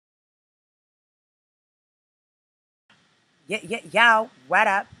Yo, what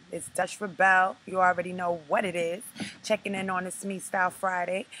up? It's Dutch ReBelle. You already know what it is. Checking in on this MeStyle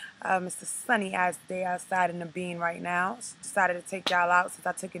Friday. It's a sunny ass day outside in the bean right now. Decided to take y'all out since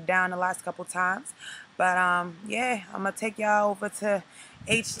I took it down the last couple times. But yeah, I'm gonna take y'all over to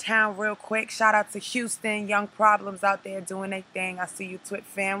H-Town real quick. Shout out to Houston, YoungProblemz out there doing their thing. I see you, Twit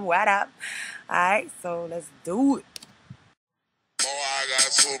fam. What up? Alright, so let's do it.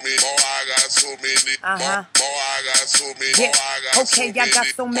 Yeah, okay, I got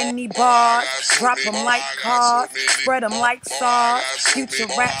so many bars. Drop them like cars, spread them like sauce. Future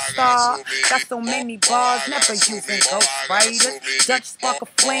rap star, got so many bars. Never using ghostwriters. Dutch spark a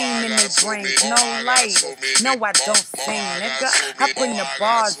flame in their brains, no light. No, I don't sing, nigga. I bring the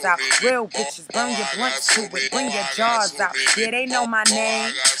bars out. Real bitches, burn your blunts to it. Bring your jars out. Yeah, they know my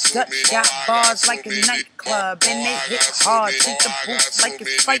name. Dutch got bars like a nightclub, and they hit hard. Treat the booth like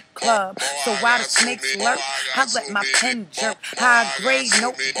it's Fight Club. So while the snakes lurk, I let my pen jerk. High grade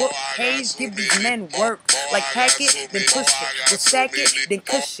notebook page, give these men work. Like pack it, then push it. We stack it, then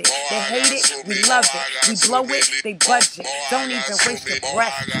cush it. They hate it, we love it. We blow it, they budget. Don't even waste your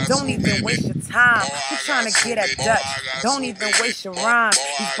breath. Don't even waste your time. We're trying to get at Dutch. Don't even waste your rhyme.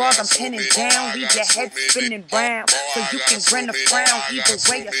 These bars I'm pinning down, leave your head spinning round. So you can grin a frown. Either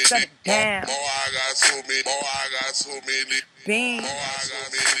way, you shut it down. Bean.